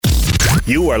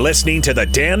You are listening to the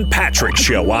Dan Patrick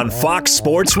Show on Fox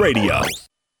Sports Radio.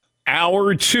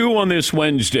 Hour 2 on this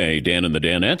Wednesday. Dan and the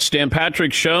Danettes. Dan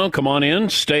Patrick Show. Come on in.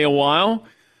 Stay a while.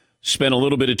 Spent a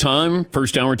little bit of time.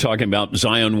 First hour talking about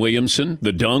Zion Williamson,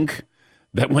 the dunk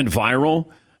that went viral.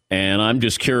 And I'm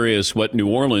just curious what New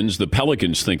Orleans, the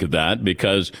Pelicans, think of that,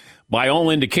 because by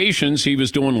all indications, he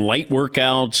was doing light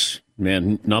workouts,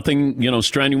 man, nothing,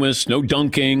 strenuous, no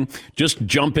dunking, just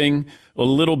jumping a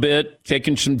little bit,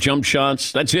 taking some jump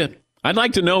shots. That's it. I'd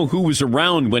like to know who was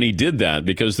around when he did that,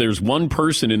 because there's one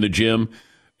person in the gym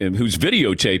who's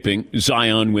videotaping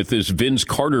Zion with this Vince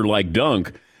Carter-like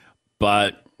dunk.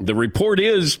 But the report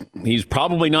is he's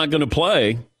probably not going to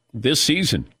play this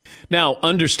season. Now,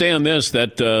 understand this,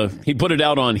 that he put it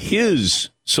out on his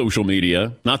social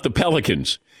media, not the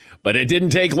Pelicans. But it didn't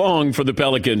take long for the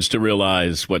Pelicans to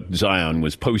realize what Zion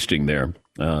was posting there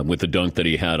with the dunk that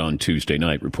he had on Tuesday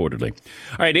night, reportedly.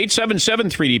 All right,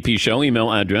 877-3DP Show,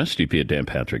 email address,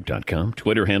 dp@danpatrick.com,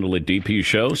 Twitter handle at DP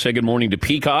Show. Say good morning to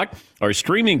Peacock, our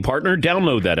streaming partner.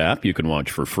 Download that app. You can watch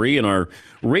for free. And our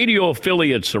radio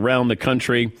affiliates around the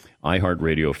country,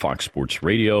 iHeartRadio, Fox Sports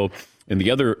Radio, and the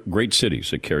other great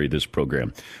cities that carry this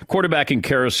program. Quarterbacking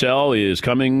carousel is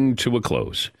coming to a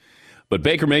close. But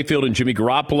Baker Mayfield and Jimmy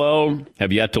Garoppolo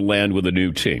have yet to land with a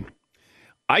new team.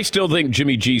 I still think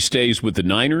Jimmy G stays with the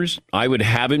Niners. I would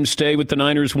have him stay with the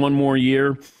Niners one more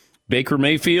year. Baker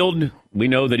Mayfield, we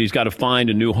know that he's got to find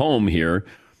a new home here.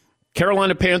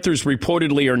 Carolina Panthers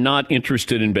reportedly are not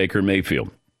interested in Baker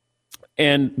Mayfield.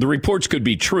 And the reports could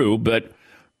be true, but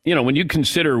when you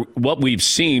consider what we've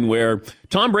seen, where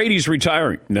Tom Brady's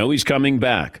retiring, no, he's coming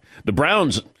back. The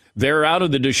Browns, they're out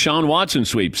of the Deshaun Watson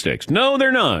sweepstakes. No,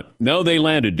 they're not. No, they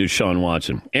landed Deshaun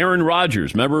Watson. Aaron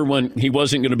Rodgers, remember when he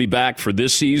wasn't going to be back for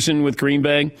this season with Green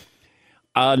Bay?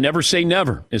 Never say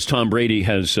never, as Tom Brady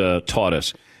has taught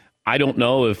us. I don't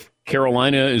know if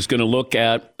Carolina is going to look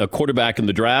at a quarterback in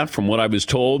the draft. From what I was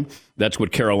told, that's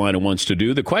what Carolina wants to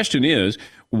do. The question is,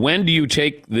 when do you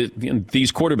take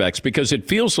these quarterbacks? Because it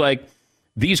feels like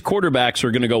these quarterbacks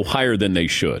are going to go higher than they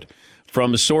should.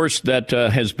 From a source that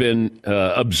has been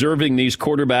observing these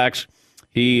quarterbacks,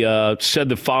 he said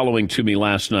the following to me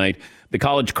last night. The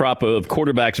college crop of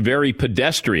quarterbacks, very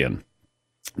pedestrian.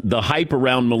 The hype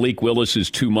around Malik Willis is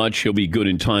too much. He'll be good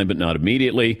in time, but not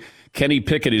immediately. Kenny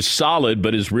Pickett is solid,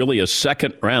 but is really a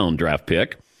second-round draft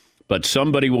pick. But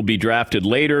somebody will be drafted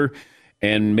later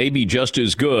and maybe just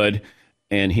as good.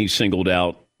 And he singled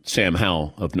out Sam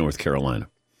Howell of North Carolina.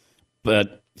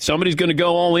 But somebody's going to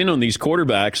go all in on these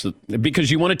quarterbacks because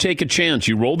you want to take a chance.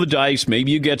 You roll the dice.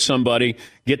 Maybe you get somebody,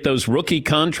 get those rookie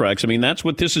contracts. I mean, that's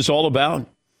what this is all about.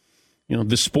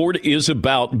 The sport is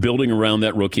about building around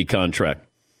that rookie contract.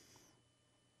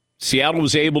 Seattle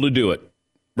was able to do it.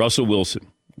 Russell Wilson,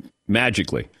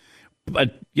 magically.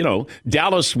 But,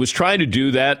 Dallas was trying to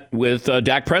do that with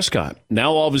Dak Prescott.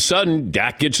 Now, all of a sudden,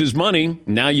 Dak gets his money.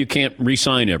 Now you can't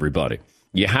re-sign everybody.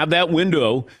 You have that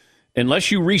window.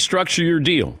 Unless you restructure your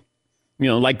deal,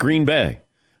 like Green Bay.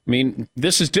 I mean,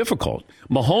 this is difficult.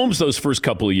 Mahomes, those first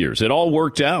couple of years, it all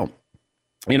worked out.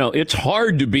 It's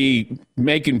hard to be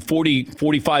making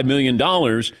 $45 million,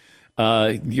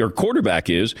 your quarterback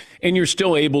is, and you're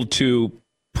still able to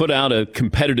put out a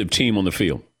competitive team on the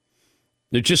field.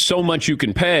 There's just so much you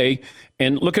can pay,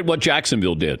 and look at what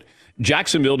Jacksonville did.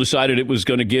 Jacksonville decided it was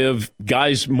going to give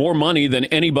guys more money than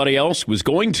anybody else was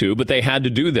going to, but they had to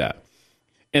do that.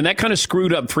 And that kind of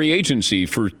screwed up free agency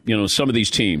for, some of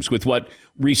these teams with what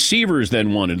receivers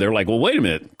then wanted. They're like, well, wait a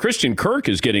minute. Christian Kirk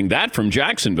is getting that from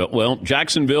Jacksonville. Well,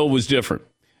 Jacksonville was different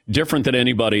than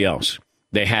anybody else.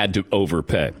 They had to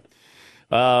overpay.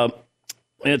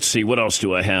 Let's see. What else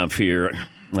do I have here?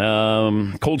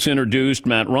 Colts introduced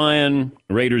Matt Ryan.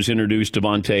 Raiders introduced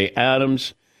Devontae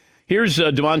Adams. Here's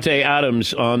Devontae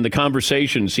Adams on the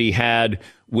conversations he had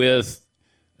with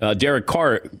Derek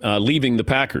Carr leaving the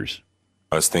Packers.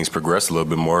 As things progress a little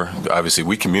bit more, obviously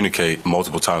we communicate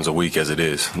multiple times a week as it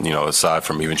is, aside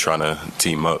from even trying to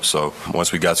team up. So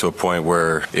once we got to a point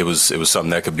where it was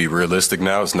something that could be realistic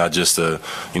now, it's not just a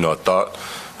thought.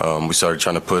 We started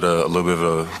trying to put a little bit of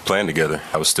a plan together.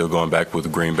 I was still going back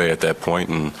with Green Bay at that point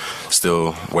and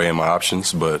still weighing my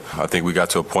options. But I think we got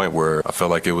to a point where I felt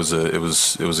like it was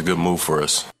a good move for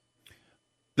us.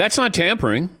 That's not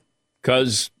tampering,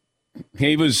 because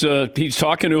he's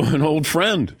talking to an old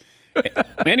friend.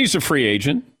 And he's a free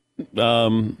agent.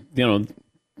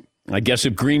 I guess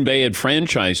if Green Bay had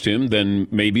franchised him, then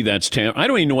maybe that's I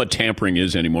don't even know what tampering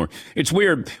is anymore. It's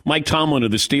weird. Mike Tomlin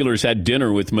of the Steelers had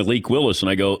dinner with Malik Willis, and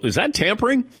I go, is that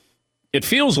tampering? It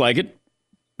feels like it,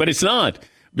 but it's not,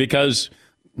 because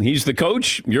he's the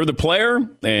coach, you're the player,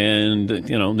 and,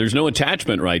 there's no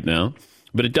attachment right now.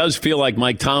 But it does feel like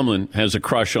Mike Tomlin has a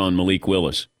crush on Malik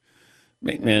Willis.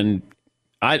 And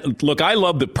I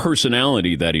love the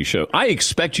personality that he showed. I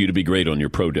expect you to be great on your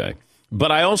pro day,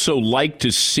 but I also like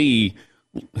to see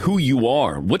who you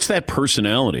are. What's that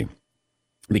personality?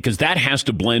 Because that has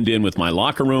to blend in with my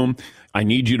locker room. I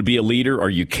need you to be a leader. Are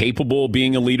you capable of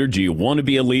being a leader? Do you want to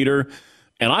be a leader?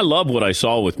 And I love what I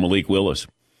saw with Malik Willis.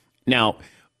 Now,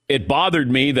 it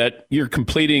bothered me that you're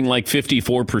completing like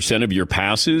 54% of your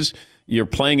passes. You're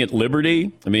playing at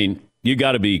Liberty. I mean, you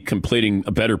got to be completing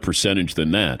a better percentage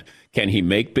than that. Can he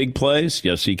make big plays?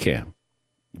 Yes, he can.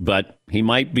 But he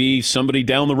might be somebody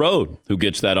down the road who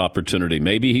gets that opportunity.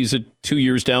 Maybe he's 2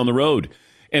 years down the road.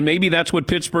 And maybe that's what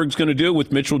Pittsburgh's going to do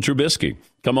with Mitchell Trubisky.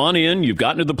 Come on in. You've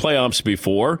gotten to the playoffs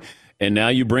before, and now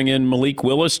you bring in Malik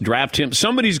Willis, draft him.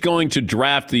 Somebody's going to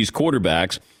draft these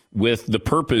quarterbacks with the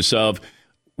purpose of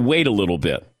wait a little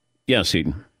bit. Yes,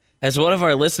 Eden. As one of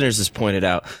our listeners has pointed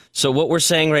out, so what we're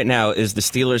saying right now is the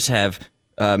Steelers have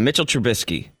Mitchell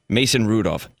Trubisky, Mason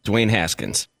Rudolph, Dwayne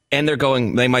Haskins, and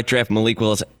they might draft Malik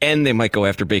Willis, and they might go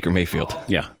after Baker Mayfield.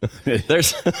 Yeah.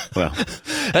 That's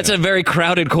a very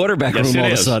crowded quarterback room all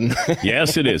of a sudden.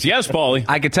 Yes, it is. Yes, Paulie.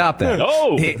 I could top that.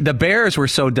 Oh. The Bears were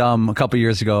so dumb a couple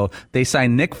years ago. They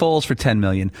signed Nick Foles for $10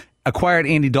 million. Acquired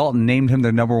Andy Dalton, named him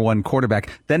their number one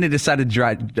quarterback. Then they decided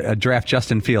to draft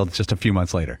Justin Fields just a few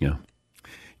months later. Yeah.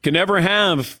 Can never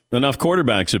have enough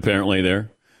quarterbacks, apparently,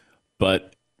 there.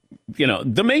 But,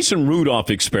 the Mason Rudolph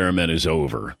experiment is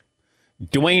over.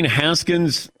 Dwayne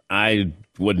Haskins, I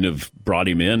wouldn't have brought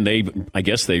him in. I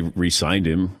guess they re-signed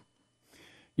him.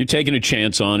 You're taking a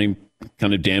chance on him,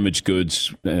 kind of damaged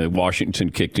goods. Washington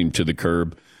kicked him to the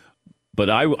curb. But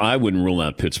I wouldn't rule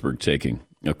out Pittsburgh taking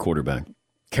a quarterback.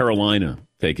 Carolina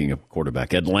taking a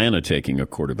quarterback. Atlanta taking a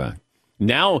quarterback.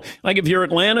 Now, like if you're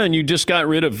Atlanta and you just got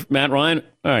rid of Matt Ryan,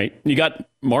 all right, you got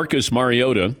Marcus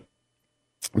Mariota.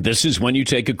 This is when you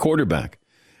take a quarterback.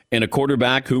 And a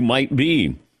quarterback who might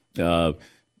be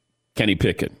Kenny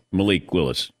Pickett, Malik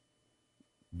Willis.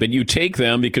 But you take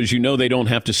them because you know they don't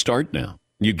have to start now.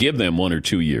 You give them 1 or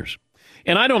 2 years.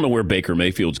 And I don't know where Baker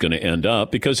Mayfield's going to end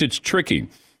up because it's tricky.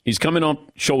 He's coming off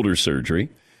shoulder surgery.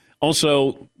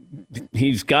 Also,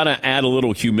 he's got to add a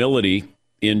little humility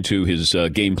into his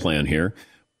game plan here.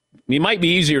 It might be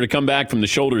easier to come back from the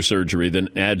shoulder surgery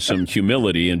than add some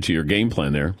humility into your game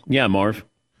plan there. Yeah, Marv?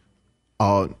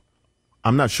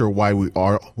 I'm not sure why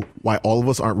all of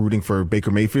us aren't rooting for Baker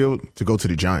Mayfield to go to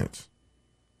the Giants.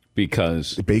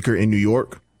 Because? Baker in New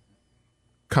York.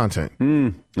 Content.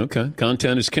 Okay.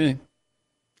 Content is king.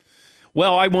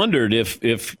 Well, I wondered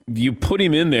if you put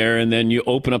him in there and then you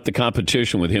open up the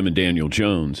competition with him and Daniel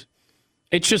Jones.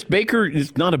 It's just Baker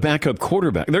is not a backup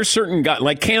quarterback. There's certain guys,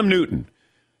 like Cam Newton.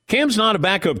 Cam's not a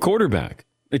backup quarterback.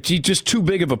 He's just too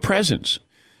big of a presence.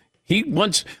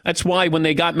 That's why when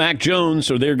they got Mac Jones,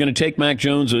 or they're going to take Mac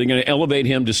Jones, or they're going to elevate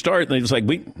him to start, and it's like,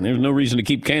 there's no reason to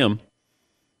keep Cam.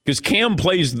 Because Cam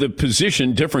plays the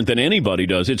position different than anybody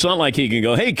does. It's not like he can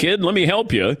go, hey, kid, let me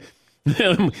help you.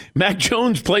 Mac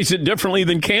Jones plays it differently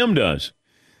than Cam does.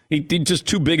 He's just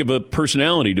too big of a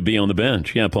personality to be on the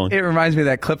bench. Yeah, Paul. It reminds me of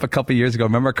that clip a couple years ago.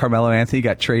 Remember Carmelo Anthony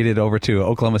got traded over to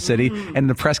Oklahoma City? And in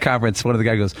the press conference, one of the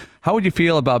guys goes, how would you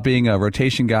feel about being a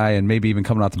rotation guy and maybe even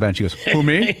coming off the bench? He goes, who,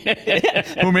 me?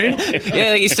 Who, me?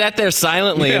 Yeah, he sat there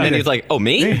silently, and then he's like, oh,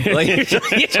 me? Like,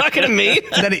 you talking to me?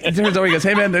 And then he turns over, he goes,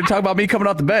 hey, man, they're talking about me coming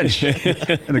off the bench. And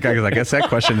the guy goes, I guess that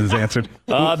question is answered.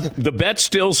 The bet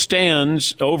still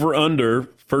stands over under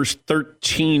first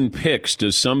 13 picks.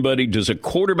 Does a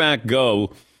quarterback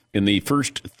go in the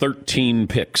first 13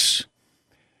 picks?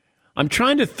 I'm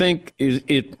trying to think, is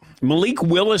it Malik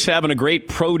Willis having a great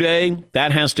pro day?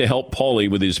 That has to help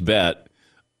Paulie with his bet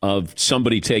of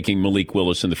somebody taking Malik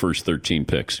Willis in the first 13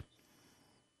 picks.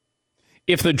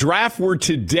 If the draft were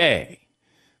today,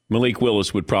 Malik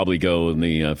Willis would probably go in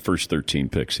the first 13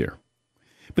 picks here.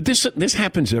 But this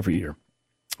happens every year,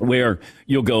 where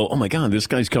you'll go, oh, my God, this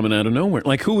guy's coming out of nowhere.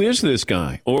 Like, who is this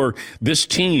guy? Or this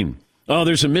team. Oh,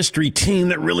 there's a mystery team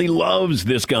that really loves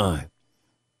this guy.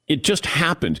 It just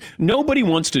happened. Nobody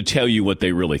wants to tell you what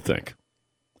they really think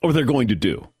or they're going to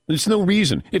do. There's no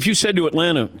reason. If you said to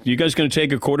Atlanta, you guys going to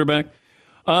take a quarterback?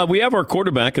 We have our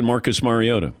quarterback in Marcus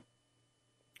Mariota.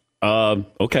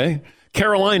 Okay.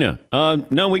 Carolina.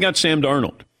 No, we got Sam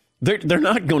Darnold. They're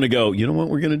not going to go, you know what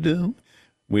we're going to do?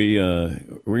 We're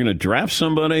going to draft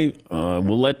somebody.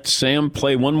 We'll let Sam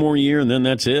play one more year, and then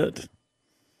that's it.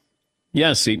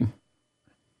 Yes, Seton.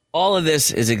 All of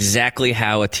this is exactly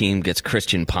how a team gets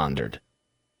Christian pondered.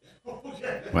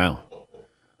 Wow.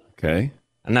 Okay.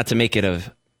 Not to make it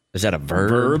a Is that a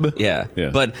verb? Yeah.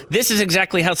 But this is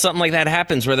exactly how something like that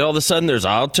happens, where all of a sudden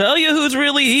I'll tell you who's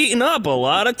really heating up. A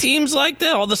lot of teams like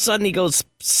that. All of a sudden he goes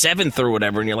 7th or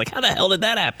whatever, and you're like, how the hell did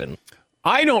that happen?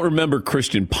 I don't remember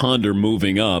Christian Ponder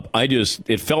moving up.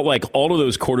 It felt like all of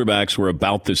those quarterbacks were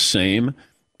about the same,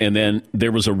 and then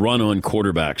there was a run on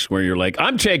quarterbacks where you're like,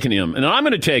 I'm taking him, and I'm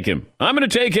going to take him. I'm going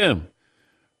to take him.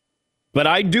 But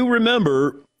I do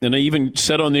remember, and I even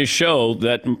said on this show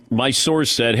that my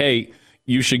source said, hey,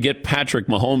 you should get Patrick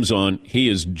Mahomes on. He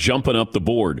is jumping up the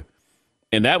board.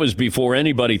 And that was before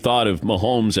anybody thought of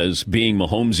Mahomes as being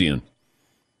Mahomesian.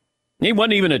 He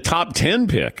wasn't even a top 10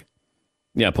 pick.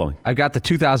 Yeah, Paul. I've got the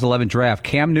 2011 draft.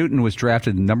 Cam Newton was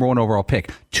drafted the number 1 overall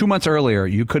pick. 2 months earlier,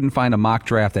 you couldn't find a mock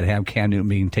draft that had Cam Newton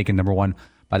being taken number 1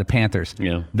 by the Panthers.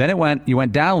 Yeah. Then you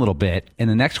went down a little bit, and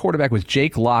the next quarterback was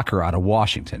Jake Locker out of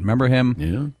Washington. Remember him?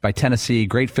 Yeah. By Tennessee.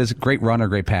 Great runner,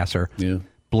 great passer. Yeah.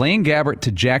 Blaine Gabbert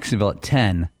to Jacksonville at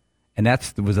 10, and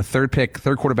that was a third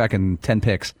quarterback in 10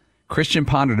 picks. Christian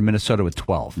Ponder to Minnesota with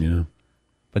 12. Yeah.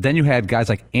 But then you had guys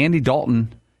like Andy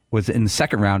Dalton was in the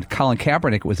second round. Colin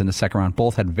Kaepernick was in the second round.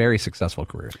 Both had very successful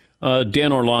careers.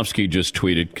 Dan Orlovsky just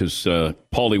tweeted because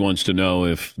Paulie wants to know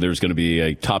if there's going to be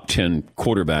a top 10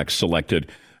 quarterback selected.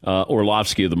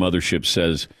 Orlovsky of the Mothership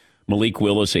says Malik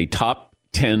Willis, a top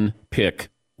 10 pick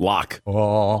lock.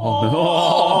 Orlovsky.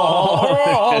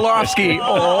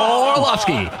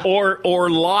 Or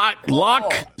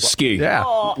Lock-ski. Yeah.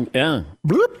 Yeah.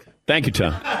 Bloop. Thank you,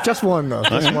 Tom. Just one, though.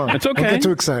 Just one. That's okay. Don't get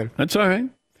too excited. That's all right.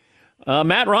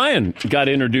 Matt Ryan got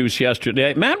introduced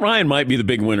yesterday. Matt Ryan might be the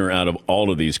big winner out of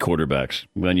all of these quarterbacks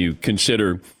when you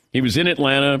consider he was in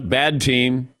Atlanta, bad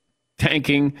team,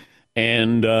 tanking,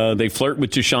 and they flirt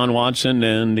with Deshaun Watson,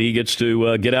 and he gets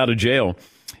to get out of jail.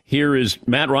 Here is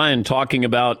Matt Ryan talking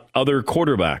about other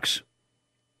quarterbacks.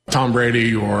 Tom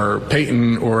Brady or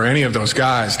Peyton or any of those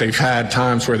guys, they've had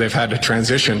times where they've had to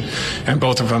transition, and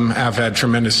both of them have had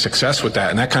tremendous success with that.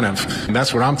 And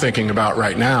that's what I'm thinking about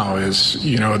right now is,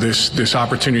 this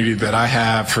opportunity that I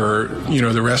have for,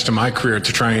 the rest of my career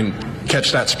to try and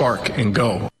catch that spark and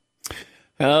go.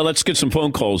 Let's get some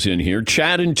phone calls in here.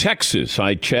 Chad in Texas.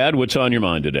 Hi, Chad. What's on your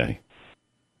mind today?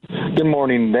 Good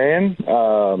morning, Dan.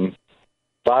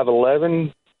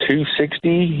 5'11",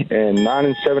 260, and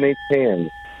 9 7/8 hands.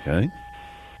 Okay.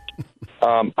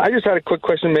 I just had a quick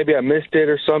question. Maybe I missed it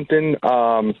or something.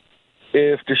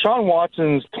 If Deshaun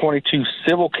Watson's 22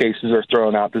 civil cases are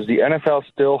thrown out, does the NFL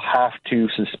still have to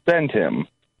suspend him?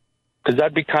 Because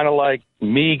that'd be kind of like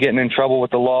me getting in trouble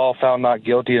with the law, found not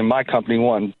guilty, and my company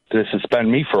wanting to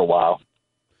suspend me for a while.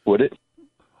 Would it?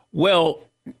 Well,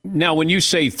 now when you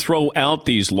say throw out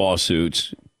these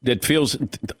lawsuits, that feels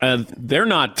they're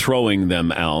not throwing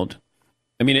them out.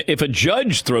 I mean, if a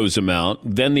judge throws them out,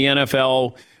 then the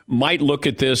NFL might look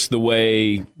at this the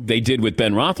way they did with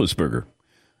Ben Roethlisberger.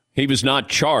 He was not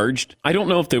charged. I don't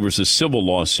know if there was a civil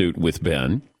lawsuit with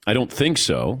Ben. I don't think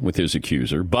so with his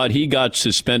accuser, but he got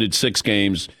suspended 6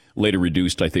 games, later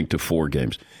reduced, I think, to 4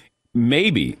 games.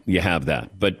 Maybe you have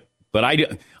that, but I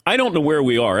don't know where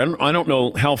we are. I don't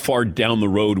know how far down the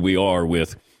road we are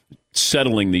with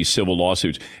settling these civil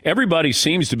lawsuits. Everybody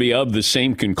seems to be of the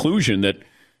same conclusion that,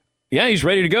 yeah, he's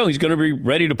ready to go. He's going to be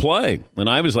ready to play. And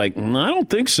I was like, I don't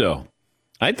think so.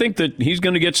 I think that he's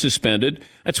going to get suspended.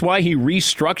 That's why he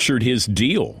restructured his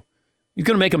deal. He's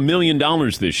going to make $1 million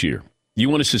this year. You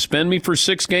want to suspend me for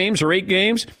 6 games or 8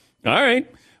 games? All right.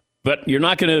 But you're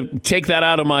not going to take that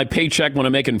out of my paycheck when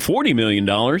I'm making $40 million,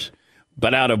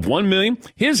 but out of $1 million.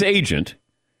 His agent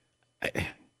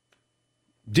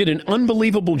did an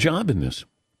unbelievable job in this.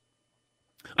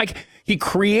 He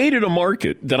created a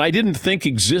market that I didn't think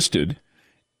existed,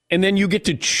 and then you get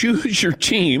to choose your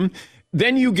team,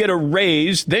 then you get a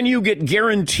raise, then you get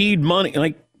guaranteed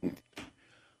money.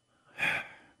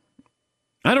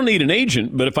 I don't need an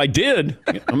agent, but if I did,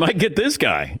 I might get this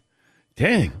guy.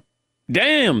 Damn,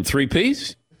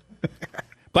 3-piece.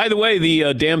 By the way,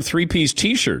 the damn 3-piece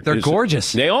T-shirt. They're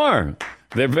gorgeous. They are.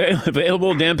 They're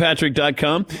available at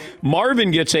danpatrick.com.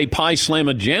 Marvin gets a Pie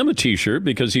Slamma Jamma T-shirt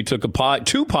because he took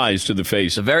 2 pies to the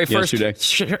face The very first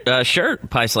yesterday. shirt,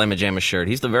 Pie Slamma Jamma shirt.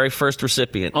 He's the very first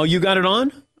recipient. Oh, you got it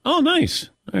on? Oh, nice.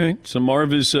 All right. So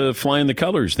Marv is flying the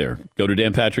colors there. Go to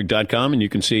danpatrick.com and you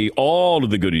can see all of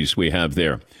the goodies we have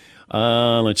there.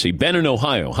 Let's see. Ben in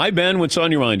Ohio. Hi, Ben. What's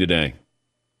on your mind today?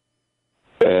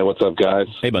 Hey, what's up, guys?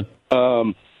 Hey, Ben.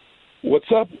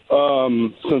 What's up?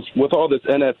 Since with all this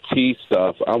NFT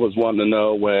stuff, I was wanting to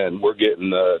know when we're getting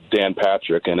the Dan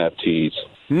Patrick NFTs.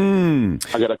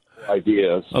 I got a couple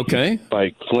ideas. Okay.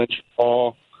 Like Flinch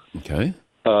Paul. Okay.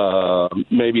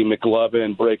 Maybe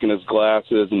McLovin breaking his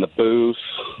glasses in the booth.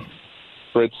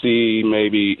 Fritzy,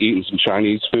 maybe eating some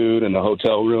Chinese food in the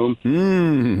hotel room.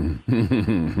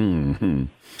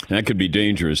 That could be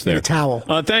dangerous there. A towel.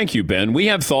 Thank you, Ben. We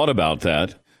have thought about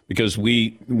that because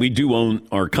we do own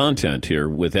our content here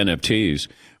with NFTs.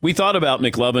 We thought about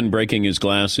McLovin breaking his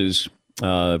glasses,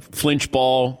 flinch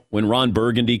ball when Ron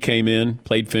Burgundy came in,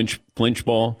 played flinch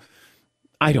ball.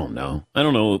 I don't know. I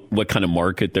don't know what kind of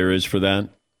market there is for that.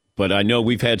 But I know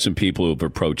we've had some people who have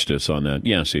approached us on that.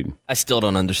 Yes, Eden. I still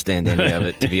don't understand any of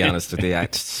it, to be honest with you.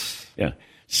 Yeah.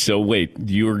 So wait,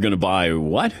 you were going to buy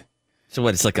what? So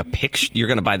what? It's like a picture. You're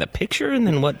going to buy the picture, and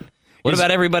then what? What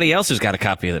about everybody else who's got a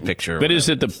copy of the picture? But is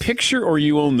it the picture or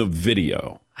you own the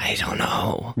video? I don't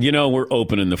know. You know, we're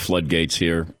opening the floodgates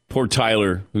here. Poor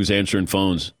Tyler, who's answering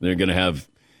phones. He's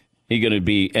going to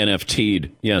be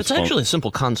NFT'd. Yes, it's actually a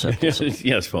simple concept.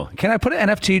 Yes, Paul. Can I put an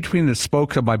NFT between the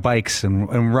spokes of my bikes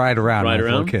and ride around Ride like a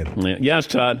around? little kid? Yes,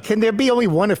 Todd. Can there be only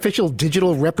one official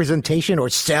digital representation or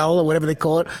cell or whatever they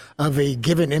call it of a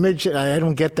given image? I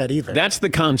don't get that either. That's the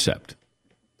concept,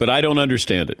 but I don't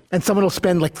understand it. And someone will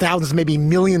spend like thousands, maybe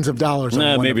millions of dollars on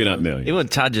one maybe of not those. millions. Even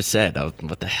what Todd just said,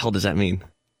 what the hell does that mean?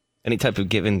 Any type of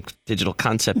given digital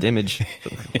concept image.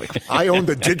 I own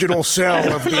the digital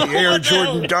cell of the Air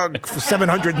Jordan Dunk for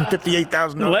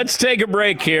 $758,000. Let's take a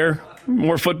break here.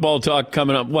 More football talk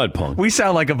coming up. What, Paul? We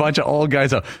sound like a bunch of old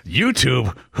guys.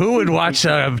 YouTube. Who would watch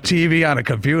TV on a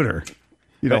computer?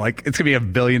 You know, like it's going to be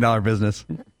 $1 billion business.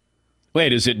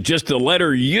 Wait, is it just the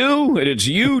letter U and it's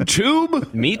YouTube?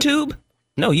 MeTube?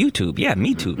 No, YouTube. Yeah,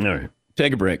 MeTube. All right.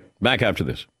 Take a break. Back after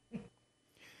this.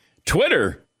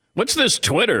 Twitter? What's this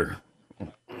Twitter?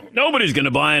 Nobody's going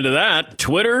to buy into that.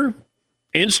 Twitter?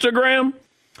 Instagram?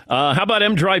 How about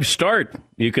M-Drive Start?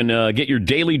 You can get your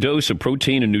daily dose of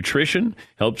protein and nutrition.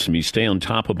 Helps me stay on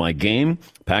top of my game.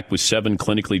 Packed with 7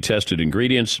 clinically tested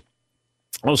ingredients.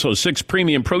 Also, 6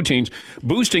 premium proteins,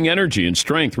 boosting energy and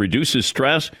strength, reduces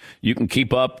stress. You can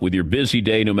keep up with your busy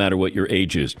day no matter what your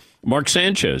age is. Mark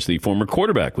Sanchez, the former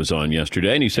quarterback, was on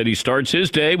yesterday, and he said he starts his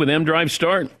day with M-Drive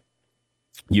Start.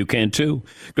 You can too.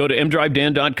 Go to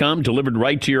mdrivedan.com, delivered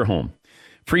right to your home.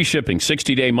 Free shipping,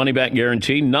 60-day money-back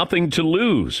guarantee, nothing to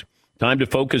lose. Time to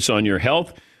focus on your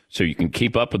health so you can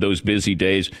keep up with those busy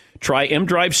days. Try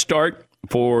M-Drive Start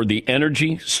for the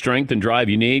energy, strength, and drive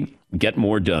you need. Get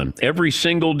more done every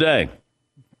single day.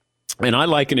 And I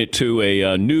liken it to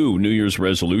a New Year's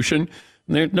resolution.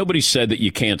 Nobody said that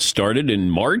you can't start it in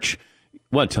March.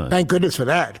 What time? Thank goodness for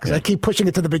that, because I keep pushing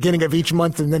it to the beginning of each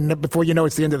month, and then before you know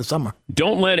it's the end of the summer.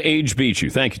 Don't let age beat you.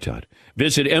 Thank you, Todd.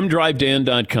 Visit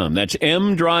mdrivedan.com. That's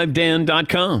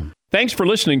mdrivedan.com. Thanks for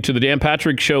listening to the Dan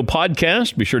Patrick Show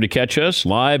podcast. Be sure to catch us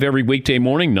live every weekday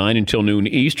morning, 9 until noon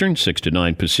Eastern, 6 to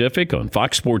 9 Pacific on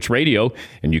Fox Sports Radio.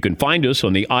 And you can find us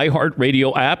on the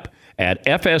iHeartRadio app at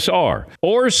FSR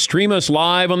or stream us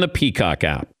live on the Peacock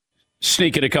app.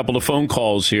 Sneaking a couple of phone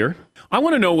calls here. I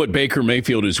want to know what Baker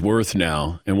Mayfield is worth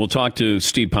now, and we'll talk to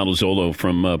Steve Palazzolo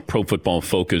from Pro Football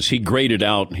Focus. He graded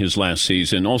out his last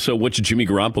season. Also, what's Jimmy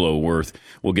Garoppolo worth?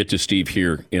 We'll get to Steve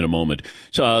here in a moment.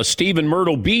 So, Steve in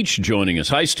Myrtle Beach joining us.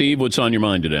 Hi, Steve. What's on your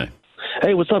mind today?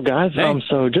 Hey, what's up, guys? Hey.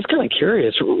 So just kind of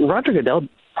curious. Roger Goodell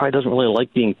probably doesn't really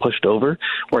like being pushed over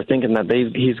or thinking that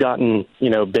he's gotten,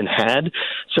 been had.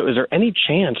 So is there any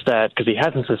chance that, because he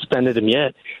hasn't suspended him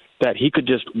yet, that he could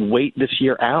just wait this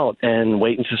year out and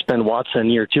wait and suspend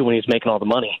Watson year 2 when he's making all the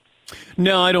money?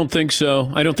 No, I don't think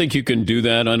so. I don't think you can do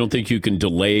that. I don't think you can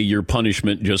delay your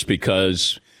punishment just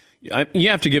because you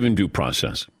have to give him due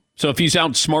process. So if he's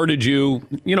outsmarted you,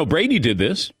 Brady did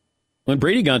this. When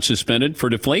Brady got suspended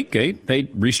for Deflategate, they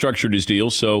restructured his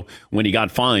deal so when he got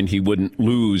fined, he wouldn't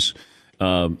lose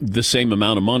the same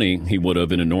amount of money he would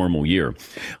have in a normal year.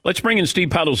 Let's bring in Steve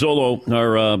Palazzolo,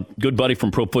 our good buddy from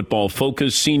Pro Football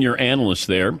Focus, senior analyst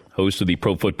there, host of the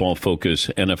Pro Football Focus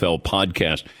NFL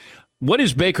podcast. What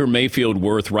is Baker Mayfield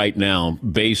worth right now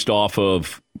based off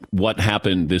of what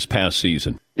happened this past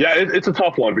season? Yeah, it's a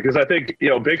tough one because I think,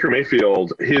 Baker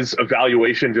Mayfield, his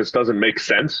evaluation just doesn't make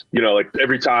sense. Like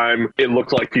every time it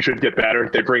looked like he should get better,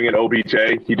 they bring in OBJ.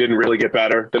 He didn't really get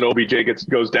better. Then OBJ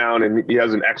goes down and he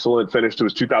has an excellent finish to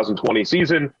his 2020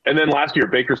 season. And then last year,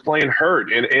 Baker's playing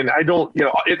hurt. And I don't,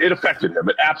 it affected him.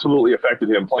 It absolutely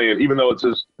affected him playing, even though it's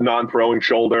his non-throwing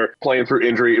shoulder, playing through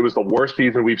injury. It was the worst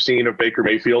season we've seen of Baker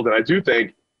Mayfield. And I do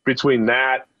think between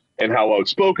that and how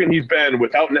outspoken he's been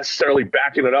without necessarily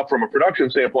backing it up from a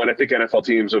production standpoint, I think NFL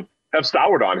teams have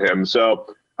soured on him. So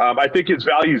I think his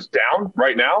value's down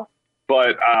right now,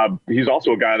 but he's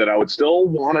also a guy that I would still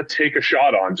want to take a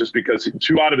shot on just because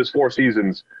 2 out of his 4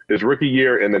 seasons, his rookie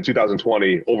year and then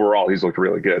 2020, overall, he's looked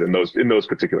really good in those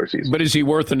particular seasons. But is he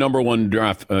worth the number 1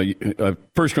 draft,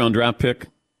 first-round draft pick?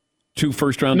 2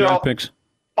 first-round draft picks?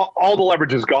 all the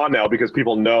leverage is gone now because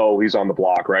people know he's on the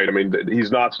block, right? I mean,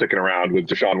 he's not sticking around with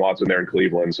Deshaun Watson there in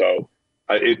Cleveland. So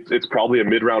it's probably a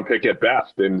mid-round pick at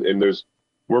best. And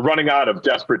we're running out of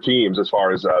desperate teams as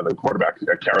far as the quarterback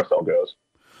carousel goes.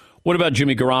 What about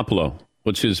Jimmy Garoppolo?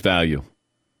 What's his value?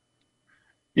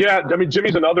 Yeah, I mean,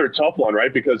 Jimmy's another tough one,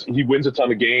 right? Because he wins a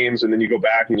ton of games, and then you go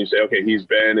back and you say, okay, he's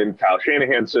been in Kyle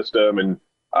Shanahan's system, and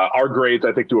our grades,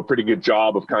 I think, do a pretty good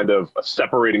job of kind of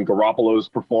separating Garoppolo's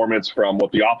performance from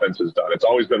what the offense has done. It's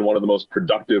always been one of the most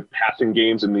productive passing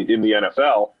games in the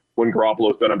NFL when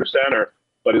Garoppolo's been under center.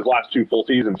 But his last two full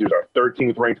seasons, he was our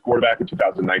 13th ranked quarterback in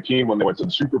 2019 when they went to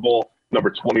the Super Bowl, number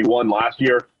 21 last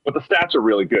year. But the stats are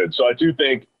really good. So I do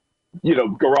think,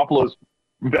 Garoppolo's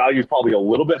value is probably a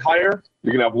little bit higher.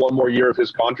 You're going to have one more year of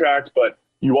his contract, but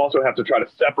you also have to try to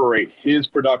separate his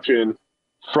production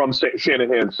from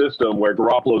Shanahan's system, where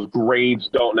Garoppolo's grades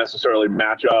don't necessarily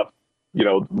match up,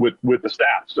 with the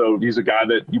stats. So he's a guy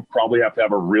that you probably have to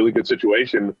have a really good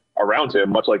situation around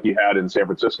him, much like he had in San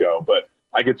Francisco. But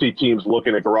I could see teams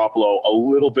looking at Garoppolo a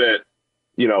little bit,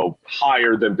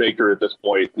 higher than Baker at this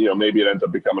point. Maybe it ends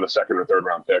up becoming a second or third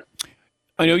round pick.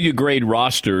 I know you grade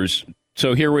rosters.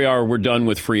 So here we are. We're done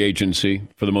with free agency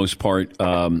for the most part.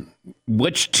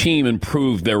 Which team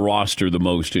improved their roster the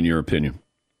most, in your opinion?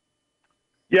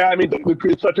 Yeah, I mean,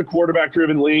 it's such a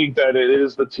quarterback-driven league that it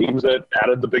is the teams that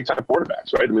added the big-time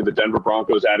quarterbacks, right? I mean, the Denver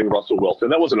Broncos adding Russell Wilson.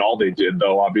 That wasn't all they did,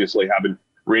 though. Obviously, having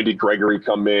Randy Gregory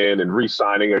come in and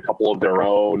re-signing a couple of their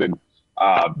own. And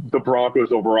the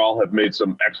Broncos overall have made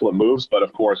some excellent moves. But,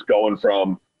 of course, going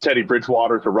from Teddy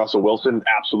Bridgewater to Russell Wilson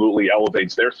absolutely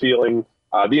elevates their ceiling.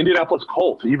 The Indianapolis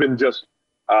Colts, even just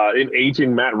in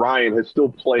aging Matt Ryan, has still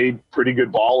played pretty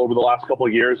good ball over the last couple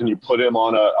of years, and you put him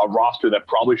on a roster that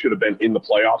probably should have been in the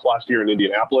playoffs last year in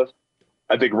Indianapolis.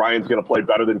 I think Ryan's going to play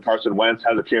better than Carson Wentz,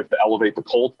 has a chance to elevate the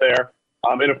Colts there.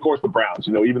 And, of course, the Browns.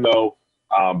 Even though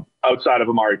outside of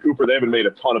Amari Cooper, they haven't made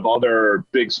a ton of other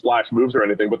big splash moves or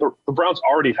anything, but the Browns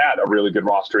already had a really good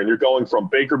roster, and you're going from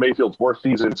Baker Mayfield's worst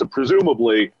season to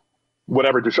presumably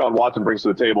whatever Deshaun Watson brings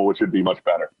to the table, which would be much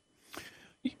better.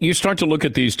 You start to look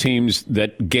at these teams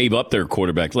that gave up their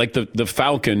quarterback, like the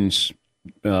Falcons.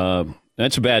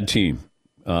 That's a bad team.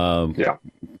 Yeah.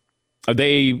 Are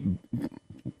they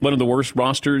one of the worst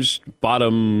rosters,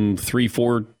 bottom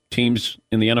 3-4 teams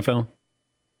in the NFL?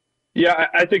 Yeah,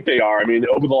 I think they are. I mean,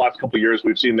 over the last couple of years,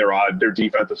 we've seen their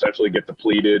defense essentially get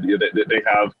depleted. They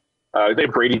have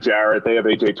Brady Jarrett, they have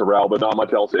A.J. Terrell, but not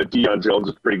much else. Deion Jones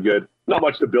is pretty good. Not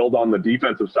much to build on the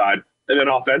defensive side. And then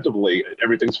offensively,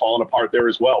 everything's fallen apart there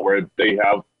as well, where they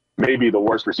have maybe the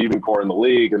worst receiving core in the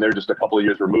league, and they're just a couple of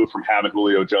years removed from having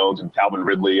Julio Jones and Calvin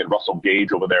Ridley and Russell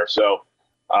Gage over there. So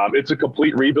it's a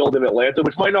complete rebuild in Atlanta,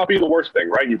 which might not be the worst thing,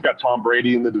 right? You've got Tom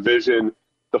Brady in the division,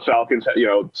 the Falcons,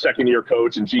 second-year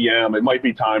coach and GM. It might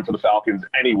be time for the Falcons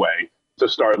anyway to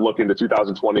start looking to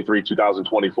 2023,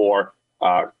 2024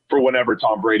 for whenever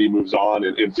Tom Brady moves on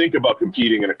and think about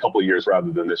competing in a couple of years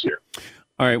rather than this year.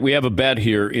 All right, we have a bet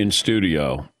here in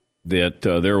studio that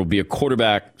there will be a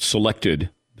quarterback selected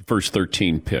the first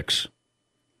 13 picks.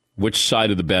 Which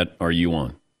side of the bet are you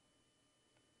on?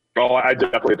 Oh, I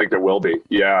definitely think there will be.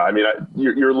 Yeah, I mean,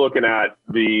 you're looking at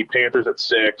the Panthers at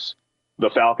 6,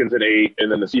 the Falcons at 8,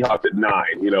 and then the Seahawks at 9.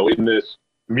 In this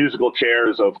musical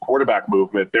chairs of quarterback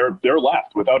movement, they're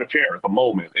left without a chair at the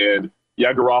moment. And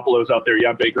yeah, Garoppolo's out there.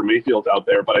 Yeah, Baker Mayfield's out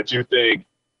there. But I do think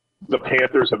the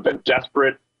Panthers have been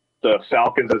desperate. The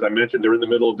Falcons, as I mentioned, they're in the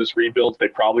middle of this rebuild. They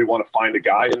probably want to find a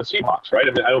guy in the Seahawks, right?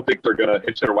 I mean, I don't think they're going to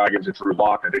hitch their wagons to Drew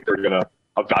Lock. I think they're going to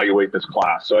evaluate this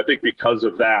class. So I think because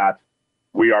of that,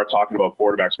 we are talking about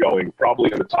quarterbacks going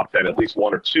probably in the top 10, at least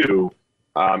 1 or 2,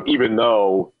 even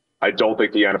though I don't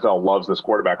think the NFL loves this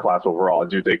quarterback class overall. I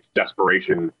do think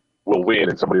desperation will win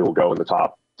and somebody will go in the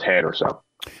top 10 or so.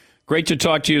 Great to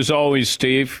talk to you as always,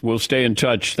 Steve. We'll stay in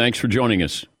touch. Thanks for joining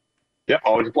us. Yeah,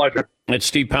 always a pleasure. That's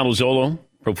Steve Palazzolo,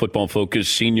 Pro Football Focus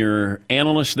senior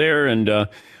analyst there, and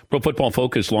Pro Football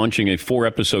Focus launching a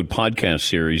 4-episode podcast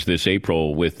series this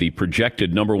April with the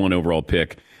projected number 1 overall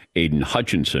pick, Aiden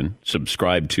Hutchinson.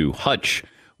 Subscribe to Hutch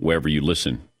wherever you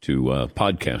listen to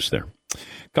podcasts there.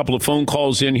 A couple of phone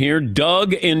calls in here.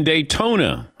 Doug in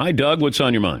Daytona. Hi, Doug. What's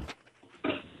on your mind?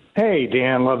 Hey,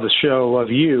 Dan. Love the show.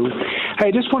 Love you.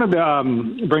 Hey, just wanted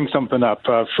to bring something up.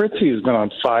 Fritzy has been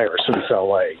on fire since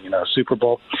L.A., Super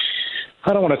Bowl.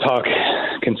 I don't want to talk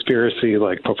conspiracy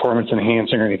like performance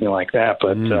enhancing or anything like that,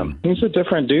 but he's a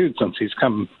different dude since he's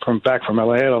come back from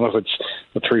LA. I don't know if it's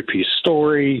a 3-piece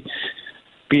story,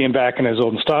 being back in his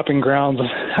old stopping grounds.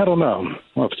 I don't know. I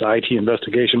don't know if it's IT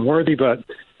investigation worthy, but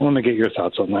I want to get your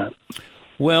thoughts on that.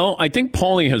 Well, I think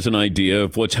Paulie has an idea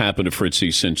of what's happened to Fritzy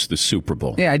since the Super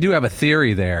Bowl. Yeah, I do have a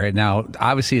theory there. Now,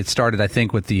 obviously, it started, I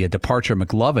think, with the departure of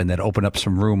McLovin that opened up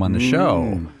some room on the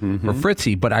show for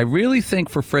Fritzy. But I really think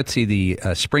for Fritzy, the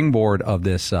springboard of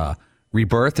this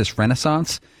rebirth, this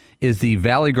renaissance, is the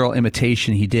Valley Girl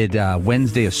imitation he did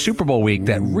Wednesday of Super Bowl week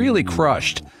that really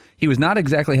crushed. He was not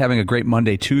exactly having a great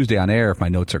Monday, Tuesday on air, if my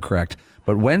notes are correct.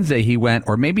 But Wednesday he went,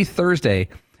 or maybe Thursday,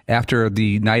 after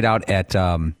the night out at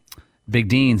Big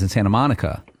Dean's in Santa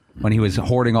Monica, when he was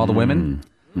hoarding all the women,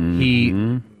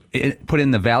 he put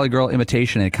in the Valley Girl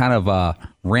imitation and it kind of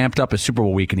ramped up his Super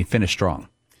Bowl week, and he finished strong.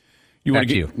 You want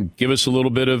to give us a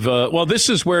little bit of, well, this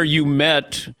is where you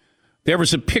met. There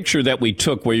was a picture that we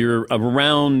took where you're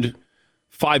around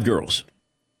 5 girls.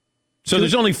 So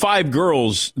there's only 5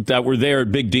 girls that were there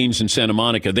at Big Dean's in Santa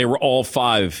Monica. They were all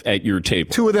 5 at your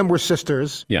table. 2 of them were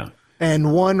sisters. Yeah.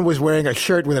 And one was wearing a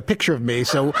shirt with a picture of me.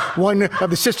 So one of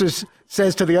the sisters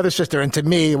says to the other sister and to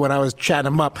me when I was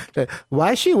chatting them up,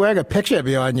 why is she wearing a picture of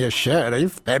me on your shirt? Are you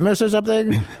famous or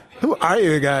something? Who are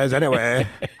you guys anyway?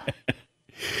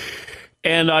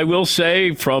 And I will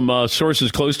say from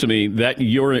sources close to me that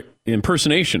your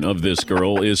impersonation of this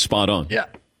girl is spot on. Yeah.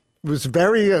 It was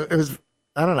very, I don't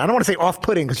know, I don't want to say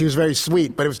off-putting because she was very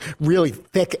sweet, but it was really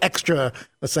thick, extra.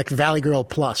 It's like Valley Girl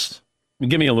Plus.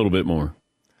 Give me a little bit more.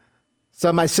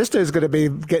 So my sister is going to be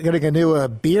getting a new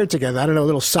beer together. I don't know, a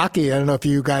little sake. I don't know if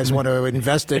you guys want to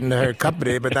invest in her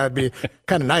company, but that would be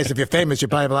kind of nice. If you're famous, you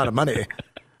probably have a lot of money.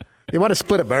 You want to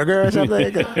split a burger or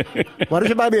something? Why don't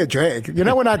you buy me a drink? You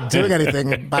know we're not doing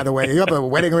anything, by the way. You have a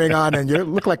wedding ring on and you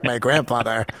look like my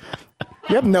grandfather.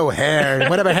 You have no hair.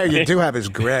 Whatever hair you do have is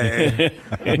gray.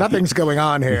 Nothing's going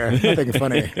on here. Nothing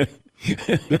funny.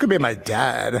 You could be my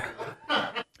dad.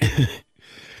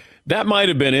 That might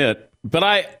have been it. But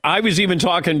I was even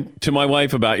talking to my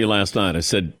wife about you last night. I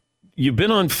said, you've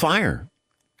been on fire,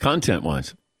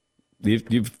 content-wise.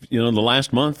 You've the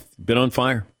last month, been on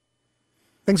fire.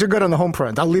 Things are good on the home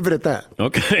front. I'll leave it at that.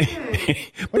 Okay.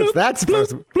 What is that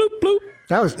supposed to be? Bloop, bloop.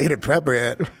 That was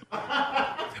inappropriate.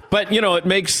 But, it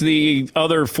makes the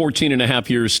other 14 and a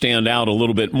half years stand out a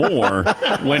little bit more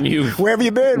when you... Where have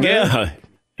you been, man?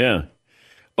 Yeah.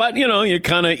 But, you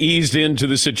kind of eased into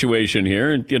the situation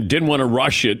here and you didn't want to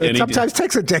rush it. It sometimes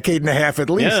takes a decade and a half at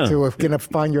least to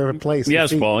find your place.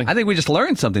 Yes, Paulie. I think we just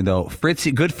learned something, though.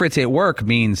 Good Fritzy at work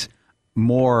means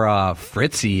more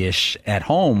Fritzy-ish at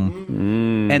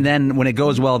home. And then when it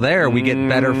goes well there, we get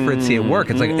better Fritzy at work.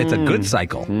 It's a good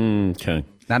cycle. Okay.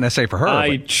 Not necessarily for her.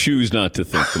 I choose not to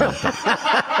think about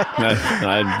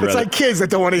that. It's like kids that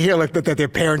don't want to hear that their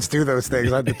parents do those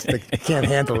things. They can't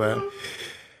handle that.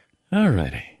 All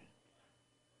righty.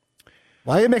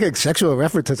 Why are you making sexual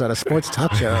references on a sports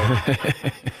talk show?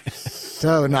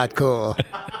 So not cool.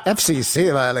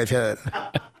 FCC violation.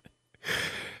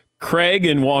 Craig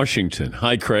in Washington.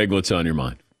 Hi, Craig. What's on your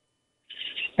mind?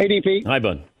 Hey, DP. Hi,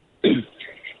 bud.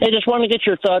 Hey, just want to get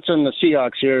your thoughts on the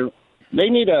Seahawks here. They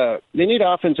need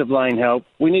offensive line help.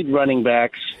 We need running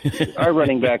backs. Our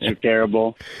running backs are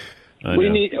terrible.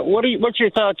 What's your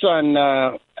thoughts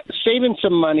on saving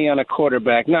some money on a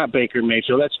quarterback? Not Baker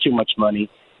Mayfield. That's too much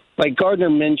money. Like Gardner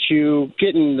Minshew,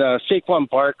 getting Saquon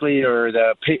Barkley or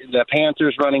the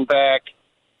Panthers running back,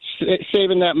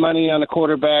 saving that money on a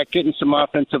quarterback, getting some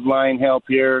offensive line help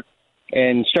here,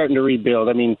 and starting to rebuild.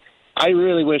 I mean, I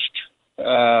really wished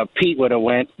Pete would have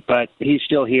went, but he's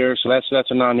still here, so that's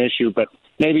a non-issue. But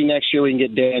maybe next year we can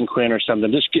get Dan Quinn or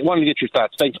something. Wanted to get your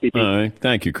thoughts. Thanks, BP. All right.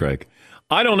 Thank you, Craig.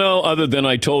 I don't know, other than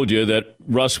I told you that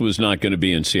Russ was not going to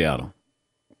be in Seattle.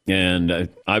 And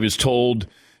I was told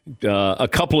a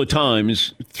couple of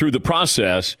times through the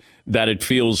process that it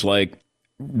feels like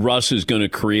Russ is going to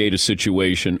create a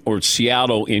situation, or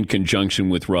Seattle in conjunction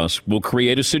with Russ will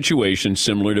create a situation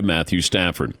similar to Matthew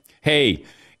Stafford. Hey,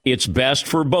 it's best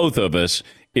for both of us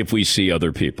if we see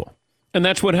other people. And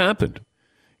that's what happened.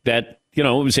 That, it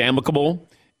was amicable.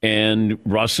 And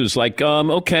Russ is like,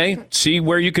 okay, see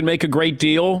where you can make a great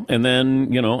deal. And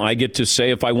then, I get to say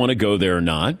if I want to go there or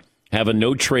not, have a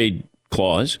no trade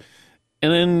clause.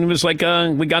 And then it was like,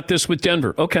 we got this with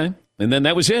Denver. Okay. And then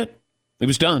that was it. It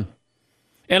was done.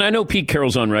 And I know Pete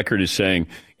Carroll's on record as saying,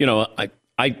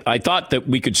 I thought that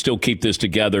we could still keep this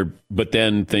together, but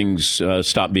then things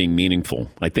stopped being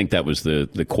meaningful. I think that was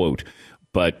the quote.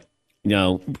 But,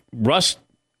 Russ,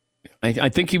 I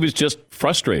think he was just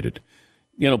frustrated.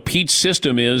 Pete's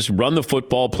system is run the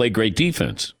football, play great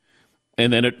defense.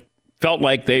 And then it felt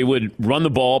like they would run the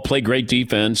ball, play great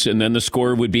defense, and then the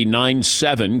score would be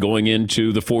 9-7 going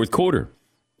into the fourth quarter.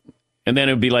 And then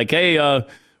it would be like, hey,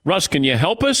 Russ, can you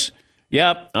help us?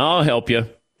 Yep, I'll help you.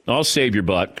 I'll save your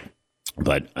butt.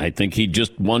 But I think he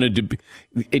just wanted to be.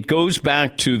 It goes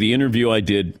back to the interview I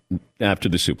did after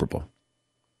the Super Bowl.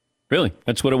 Really,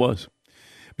 that's what it was.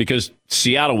 Because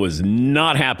Seattle was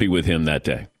not happy with him that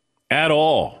day at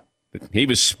all. He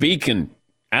was speaking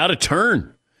out of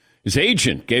turn. His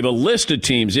agent gave a list of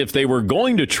teams if they were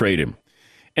going to trade him.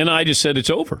 And I just said, it's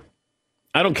over.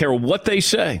 I don't care what they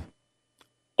say.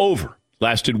 Over.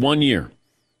 Lasted 1 year.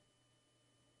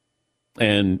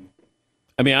 And,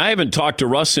 I mean, I haven't talked to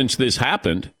Russ since this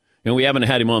happened. And we haven't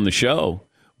had him on the show.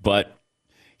 But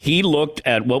he looked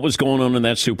at what was going on in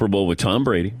that Super Bowl with Tom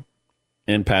Brady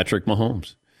and Patrick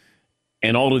Mahomes.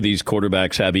 And all of these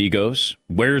quarterbacks have egos.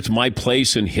 Where's my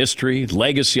place in history,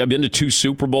 legacy? I've been to 2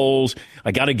 Super Bowls.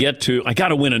 I got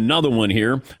to win another one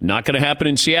here. Not going to happen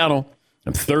in Seattle.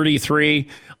 I'm 33.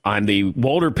 I'm the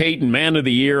Walter Payton Man of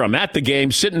the Year. I'm at the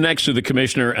game, sitting next to the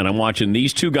commissioner, and I'm watching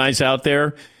these 2 guys out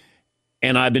there.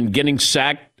 And I've been getting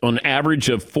sacked on average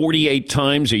of 48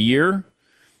 times a year.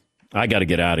 I got to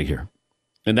get out of here.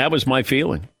 And that was my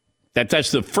feeling. That's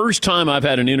the first time I've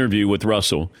had an interview with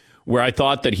Russell where I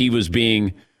thought that he was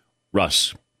being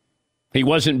Russ. He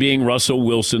wasn't being Russell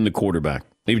Wilson, the quarterback.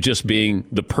 He was just being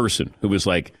the person who was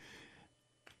like,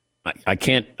 I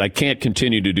can't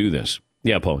continue to do this.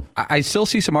 Yeah, Paul. I still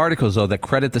see some articles, though, that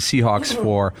credit the Seahawks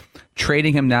for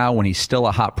trading him now when he's still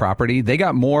a hot property. They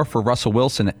got more for Russell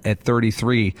Wilson at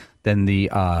 33 than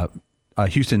the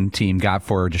Houston team got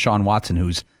for Deshaun Watson,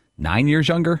 who's 9 years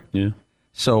younger. Yeah.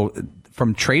 So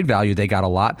from trade value, they got a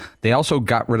lot. They also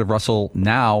got rid of Russell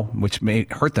now, which may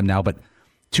hurt them now, but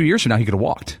 2 years from now, he could have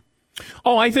walked.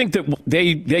 Oh, I think that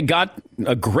they got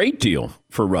a great deal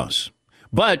for Russ.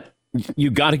 But you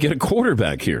got to get a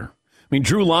quarterback here. I mean,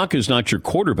 Drew Lock is not your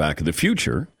quarterback of the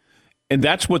future, and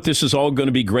that's what this is all going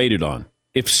to be graded on.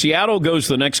 If Seattle goes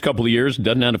the next couple of years and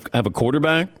doesn't have a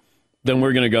quarterback, then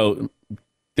we're going to go,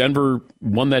 Denver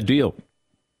won that deal.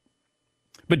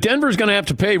 But Denver's going to have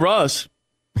to pay Russ.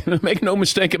 Make no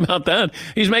mistake about that.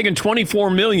 He's making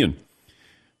 $24 million.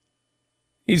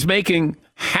 He's making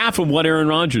half of what Aaron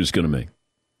Rodgers is going to make.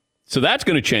 So that's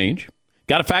going to change.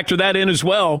 Got to factor that in as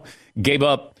well. Gave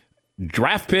up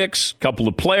draft picks, a couple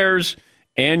of players,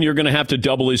 and you're going to have to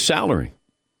double his salary.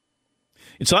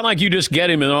 It's not like you just get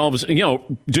him and all of a sudden,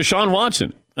 Deshaun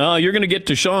Watson. You're going to get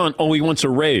Deshaun. Oh, he wants a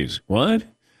raise. What?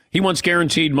 He wants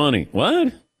guaranteed money.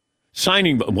 What?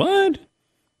 Signing. What?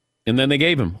 And then they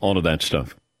gave him all of that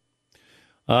stuff.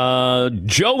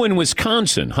 Joe in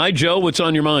Wisconsin. Hi, Joe. What's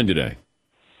on your mind today?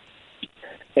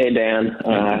 Hey, Dan.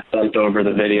 I sent over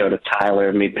the video to Tyler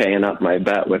of me paying up my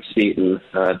bet with Seton.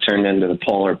 Turned into the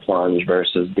polar plunge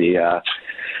versus the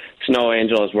snow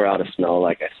angels. We're out of snow,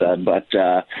 like I said. But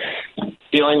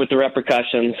dealing with the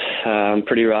repercussions, I'm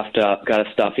pretty roughed up. Got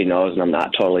a stuffy nose, and I'm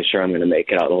not totally sure I'm going to make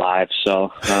it out alive.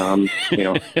 So,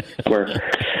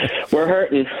 we're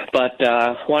hurting. But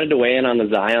wanted to weigh in on the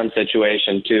Zion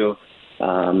situation, too.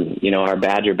 Our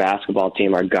Badger basketball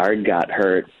team, our guard got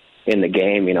hurt in the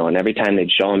game, and every time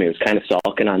they'd show him, he was kind of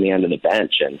sulking on the end of the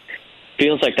bench. And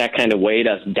feels like that kind of weighed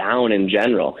us down in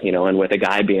general, and with a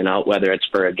guy being out, whether it's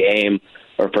for a game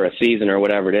or for a season or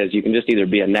whatever it is, you can just either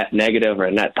be a net negative or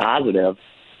a net positive,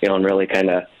 and really kind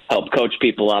of help coach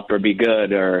people up or be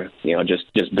good or,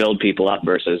 just build people up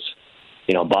versus,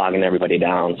 bogging everybody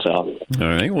down. So, all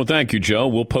right. Well, thank you, Joe.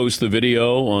 We'll post the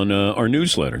video on our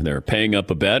newsletter. They're paying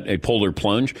up a bet, a polar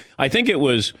plunge. I think it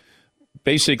was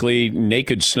basically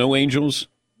naked snow angels.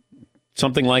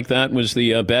 Something like that was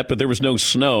the bet, but there was no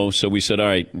snow. So we said, all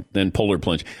right, then polar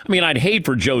plunge. I mean, I'd hate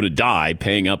for Joe to die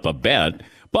paying up a bet,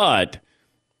 but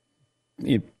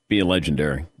it'd be a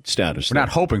legendary status. We're not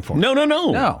hoping for it.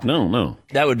 No.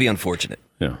 That would be unfortunate.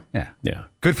 Yeah.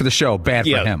 Good for the show, bad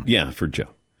for him. Yeah, for Joe.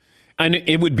 And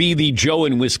it would be the Joe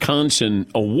in Wisconsin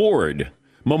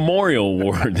Memorial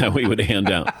Award that we would hand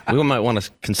out. We might want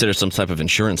to consider some type of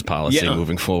insurance policy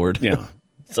moving forward. Yeah.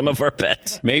 Some of our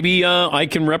bets. Maybe I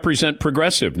can represent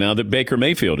Progressive now that Baker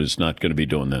Mayfield is not going to be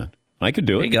doing that. I could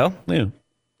do it. There you go. Yeah.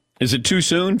 Is it too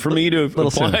soon for me to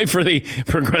apply for the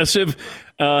Progressive?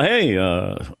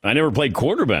 I never played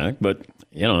quarterback, but,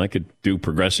 I could do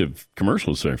Progressive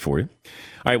commercials there for you.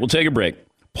 All right, we'll take a break.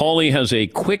 Paulie has a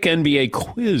quick NBA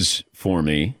quiz for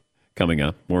me coming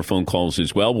up. More phone calls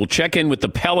as well. We'll check in with the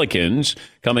Pelicans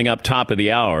coming up top of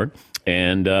the hour.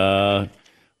 And I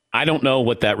don't know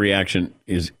what that reaction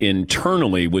is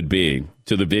internally would be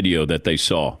to the video that they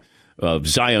saw of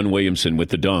Zion Williamson with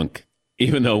the dunk,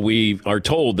 even though we are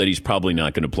told that he's probably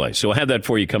not going to play. So I'll have that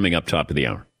for you coming up top of the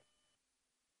hour.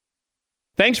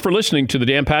 Thanks for listening to the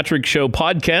Dan Patrick Show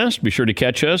podcast. Be sure to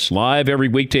catch us live every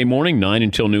weekday morning, 9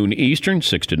 until noon Eastern,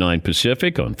 6 to 9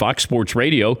 Pacific on Fox Sports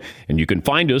Radio. And you can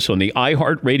find us on the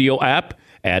iHeartRadio app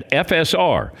at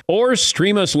FSR or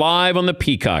stream us live on the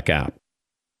Peacock app.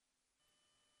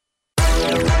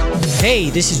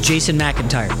 Hey, this is Jason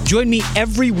McIntyre. Join me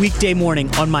every weekday morning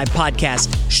on my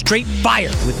podcast, Straight Fire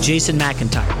with Jason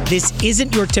McIntyre. This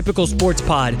isn't your typical sports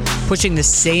pod pushing the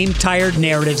same tired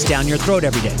narratives down your throat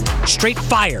every day. Straight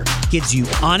Fire gives you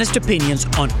honest opinions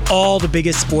on all the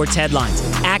biggest sports headlines,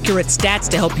 accurate stats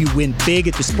to help you win big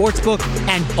at the sportsbook,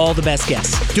 and all the best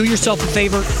guests. Do yourself a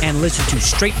favor and listen to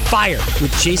Straight Fire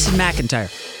with Jason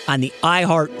McIntyre on the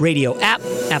iHeartRadio app,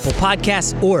 Apple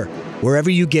Podcasts, or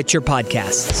wherever you get your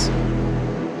podcasts.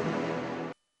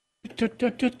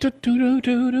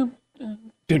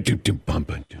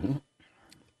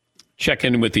 Check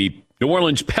in with the New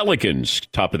Orleans Pelicans,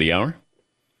 top of the hour.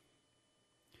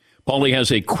 Paulie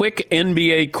has a quick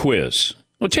NBA quiz.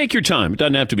 Well, take your time. It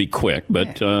doesn't have to be quick,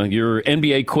 but your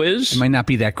NBA quiz? It might not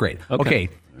be that great. Okay,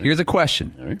 here's a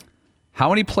question. All right. How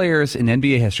many players in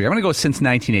NBA history, I'm going to go since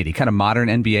 1980, kind of modern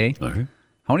NBA. Okay.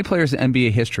 How many players in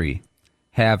NBA history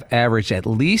have averaged at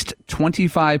least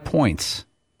 25 points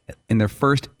in their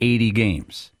first 80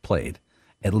 games played?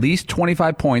 At least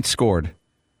 25 points scored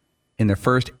in their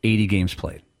first 80 games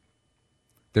played.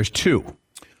 There's two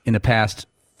in the past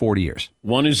 40 years.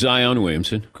 One is Zion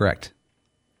Williamson. Correct.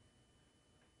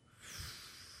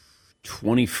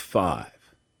 25.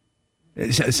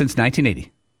 Since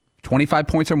 1980. 25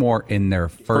 points or more in their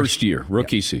first year,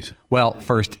 rookie season. Well,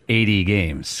 first 80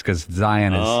 games, because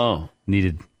Zion has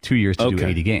needed 2 years to do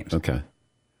 80 games. Okay.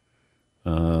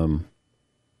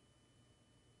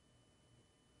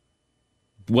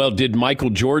 Well, did Michael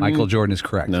Jordan? Michael Jordan is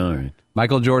correct. No, all right.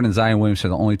 Michael Jordan and Zion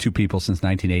Williamson are the only two people since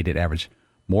 1980 that averaged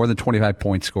more than 25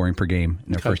 points scoring per game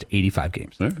in their first 85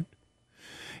 games. All right.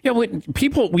 Yeah,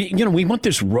 we want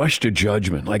this rush to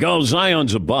judgment. Like, oh,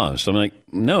 Zion's a bust. I'm like,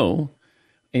 no,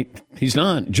 he's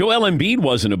not. Joel Embiid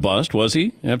wasn't a bust, was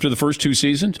he, after the first two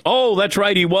seasons? Oh, that's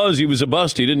right, he was. He was a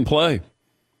bust. He didn't play.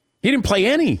 He didn't play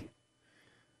any.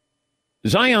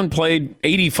 Zion played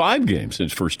 85 games in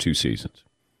his first two seasons.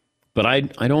 But I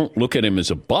don't look at him as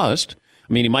a bust.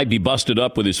 I mean, he might be busted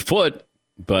up with his foot,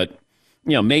 but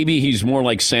maybe he's more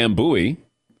like Sam Bowie.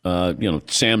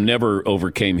 Sam never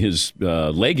overcame his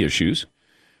leg issues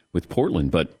with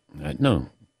Portland, but no.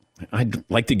 I'd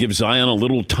like to give Zion a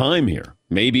little time here,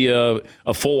 maybe a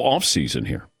full offseason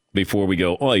here before we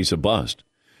go, oh, he's a bust.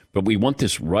 But we want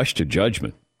this rush to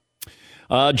judgment.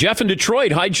 Jeff in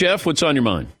Detroit. Hi, Jeff. What's on your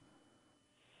mind?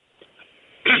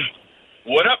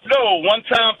 What up, though? One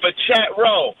time for chat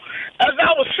row. As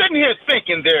I was sitting here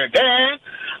thinking there, Dan,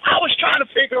 I was trying to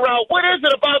figure out what is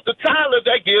it about the Tyler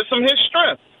that gives him his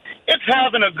strength. It's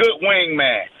having a good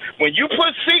wingman. When you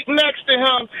put Seton next to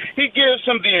him, he gives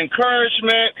him the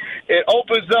encouragement. It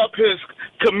opens up his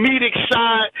comedic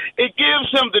side. It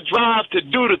gives him the drive to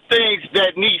do the things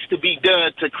that needs to be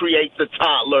done to create the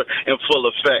toddler in full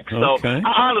effect. So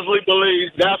I honestly believe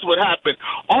that's what happened.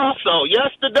 Also,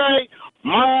 yesterday,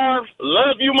 Marv,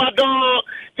 love you, my dog.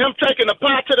 Him taking a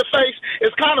pie to the face.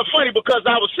 It's kind of funny because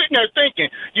I was sitting there thinking,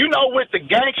 with the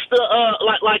gangster,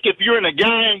 like if you're in a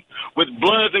gang with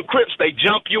Bloods and Crips, they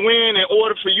jump you in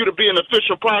order for you to be an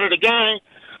official part of the gang.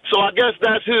 So I guess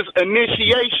that's his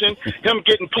initiation, him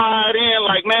getting pied in.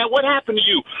 Like, man, what happened to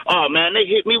you? Oh, man, they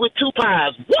hit me with 2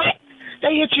 pies. What?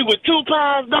 They hit you with 2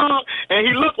 pies, dog? And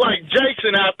he looked like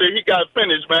Jason after he got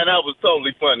finished, man. That was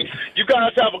totally funny. You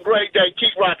guys have a great day.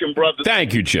 Keep rocking, brothers.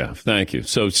 Thank you, Jeff. Thank you.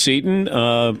 So, Seton,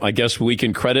 I guess we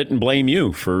can credit and blame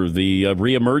you for the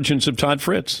reemergence of Todd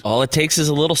Fritz. All it takes is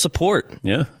a little support.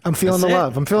 Yeah. I'm feeling the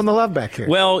love. I'm feeling the love back here.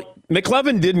 Well,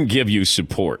 McLevin didn't give you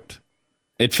support.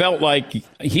 It felt like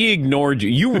he ignored you.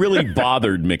 You really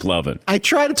bothered McLevin. I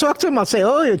tried to talk to him. I'll say,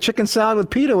 oh, your chicken salad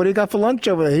with Peter. What do you got for lunch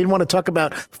over there? He didn't want to talk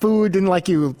about food. Didn't like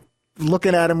you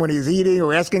looking at him when he's eating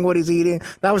or asking what he's eating.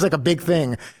 That was like a big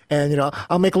thing. And,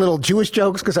 I'll make little Jewish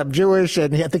jokes because I'm Jewish.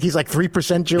 And I think he's like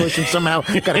 3% Jewish and somehow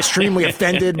got extremely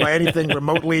offended by anything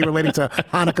remotely relating to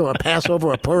Hanukkah or Passover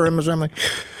or Purim or something.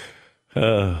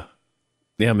 Yeah,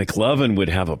 McLevin would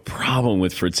have a problem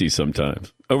with Fritzy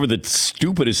sometimes over the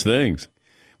stupidest things.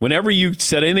 Whenever you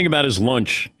said anything about his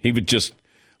lunch, he would just,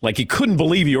 like, he couldn't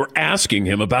believe you were asking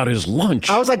him about his lunch.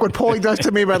 I was like what Paulie does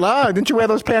to me, but didn't you wear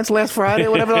those pants last Friday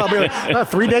or whatever? I'll be like,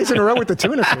 3 days in a row with the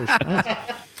tuna fish.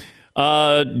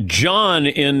 John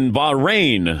in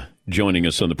Bahrain joining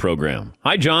us on the program.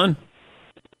 Hi, John.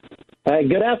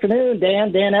 Good afternoon,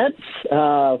 Danettes.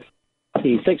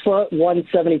 6 foot,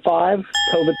 175,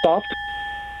 COVID soft.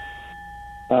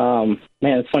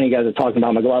 Man, it's funny you guys are talking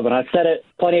about McLovin. I've said it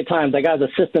plenty of times. That guy's a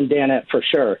system Danette for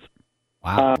sure.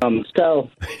 Wow. So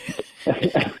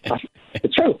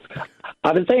it's true.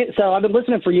 I've been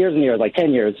listening for years and years, like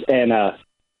 10 years, and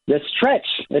the stretch,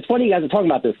 it's funny you guys are talking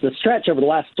about this, the stretch over the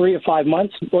last 3 to 5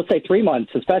 months, let's say 3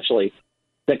 months especially,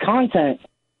 the content,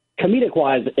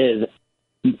 comedic-wise, is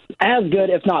as good,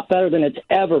 if not better, than it's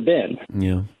ever been.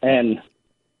 Yeah. And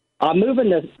I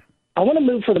want to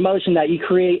move for the motion that you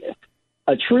create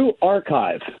a true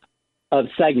archive of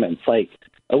segments. Like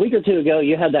a week or two ago,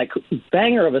 you had that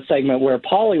banger of a segment where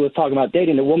Paulie was talking about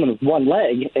dating a woman with one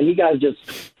leg, and you guys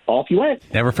just, off you went.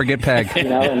 Never forget Peg. You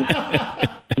know, and,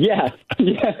 yeah.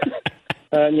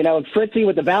 You know, Fritzy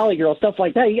with the Valley Girl, stuff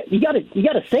like that. You got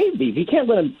to save these. You can't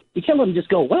let them just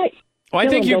go away. Well, I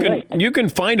think you can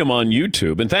find them on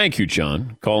YouTube. And thank you,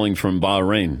 John, calling from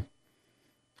Bahrain.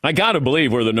 I got to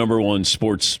believe we're the number one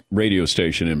sports radio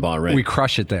station in Bahrain. We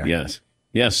crush it there. Yes.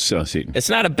 Yes, Seton. It's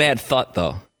not a bad thought,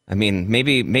 though. I mean,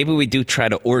 maybe we do try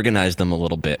to organize them a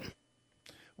little bit.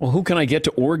 Well, who can I get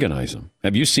to organize them?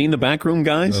 Have you seen the backroom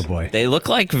guys? Oh, boy. They look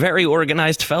like very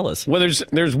organized fellas. Well,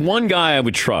 there's one guy I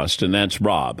would trust, and that's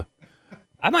Rob.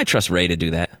 I might trust Ray to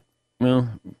do that. Well,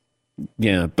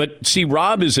 yeah. But, see,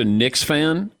 Rob is a Knicks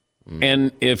fan,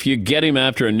 and if you get him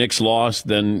after a Knicks loss,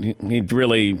 then he'd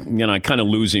really, I kind of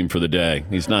lose him for the day.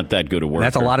 He's not that good a worker.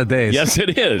 That's a lot of days. Yes,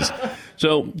 it is.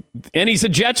 So, and he's a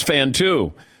Jets fan,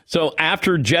 too. So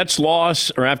after Jets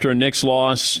loss or after a Knicks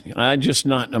loss, I'm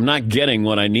not getting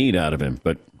what I need out of him.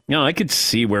 But, I could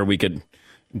see where we could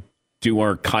do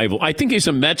archival. I think he's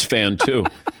a Mets fan, too.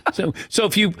 So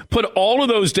if you put all of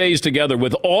those days together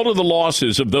with all of the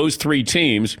losses of those three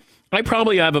teams, I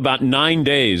probably have about 9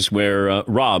 days where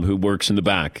Rob, who works in the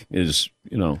back, is,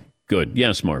 good.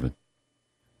 Yes, Marvin.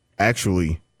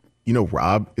 Actually,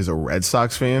 Rob is a Red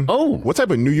Sox fan. Oh. What type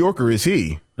of New Yorker is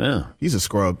he? Yeah. He's a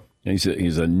scrub. He's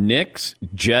a Knicks,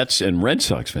 Jets, and Red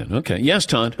Sox fan. Okay. Yes,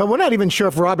 Todd. But we're not even sure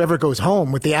if Rob ever goes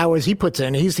home with the hours he puts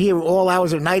in. He's here all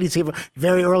hours of night. He's here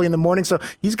very early in the morning. So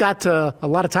he's got a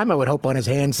lot of time, I would hope, on his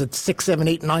hands at 6, 7,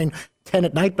 8, 9, 10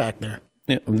 at night back there.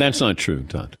 Yeah, that's not true,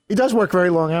 Todd. He does work very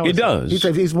long hours. He does.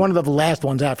 He's one of the last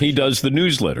ones after. He does the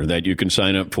newsletter that you can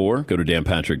sign up for. Go to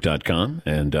danpatrick.com.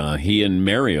 And he and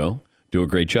Mario do a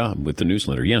great job with the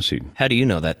newsletter. Yes, Eden. How do you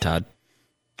know that, Todd?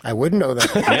 I wouldn't know that.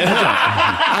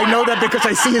 I know that because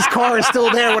I see his car is still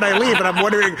there when I leave, and I'm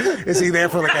wondering, is he there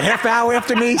for like a half hour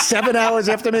after me, 7 hours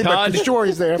after me? Todd, but sure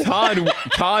he's there.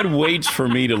 Todd waits for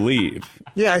me to leave.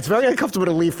 Yeah, it's very uncomfortable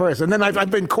to leave first. And then I've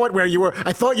been caught where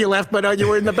I thought you left, but you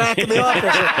were in the back of the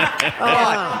office.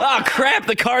 Oh, crap,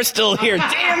 the car's still here.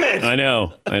 Damn it. I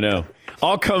know.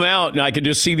 I'll come out and I can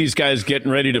just see these guys getting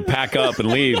ready to pack up and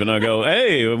leave. And I'll go,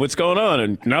 hey, what's going on?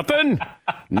 And nothing.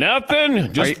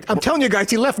 I'm telling you guys,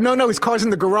 he left. No, his car's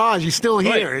in the garage. He's still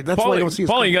here. Wait, That's why I don't see his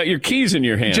Paul, car. you got your keys in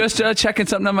your hand. Just checking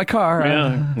something on my car.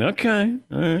 Yeah. Okay.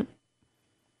 All right.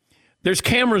 There's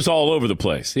cameras all over the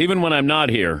place, even when I'm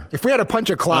not here. If we had to punch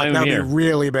a clock, that would be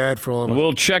really bad for all of us.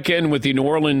 We'll check in with the New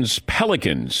Orleans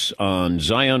Pelicans on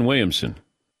Zion Williamson.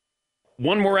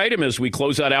 One more item as we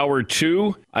close out hour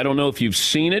 2. I don't know if you've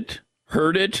seen it,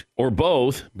 heard it, or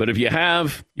both, but if you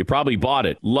have, you probably bought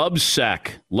it.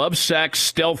 Lovesac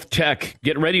Stealth Tech.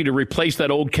 Get ready to replace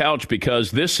that old couch because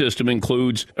this system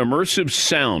includes immersive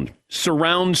sound,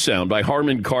 surround sound by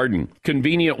Harman Kardon,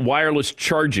 convenient wireless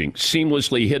charging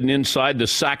seamlessly hidden inside the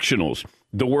Sactionals,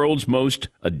 the world's most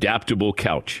adaptable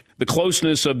couch. The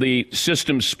closeness of the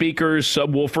system speakers,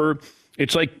 subwoofer,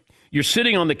 it's like you're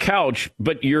sitting on the couch,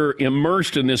 but you're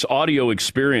immersed in this audio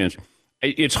experience.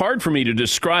 It's hard for me to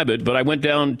describe it, but I went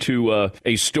down to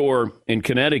a store in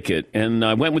Connecticut, and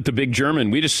I went with the big German.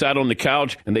 We just sat on the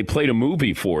couch, and they played a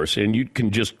movie for us, and you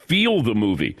can just feel the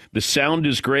movie. The sound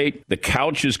is great. The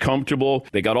couch is comfortable.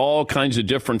 They got all kinds of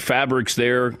different fabrics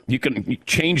there. You can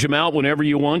change them out whenever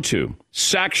you want to.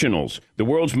 Sactionals, the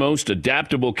world's most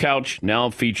adaptable couch,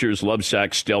 now features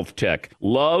Lovesac Stealth Tech.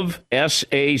 Lovesac.com.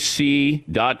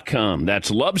 That's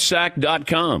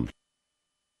Lovesac.com.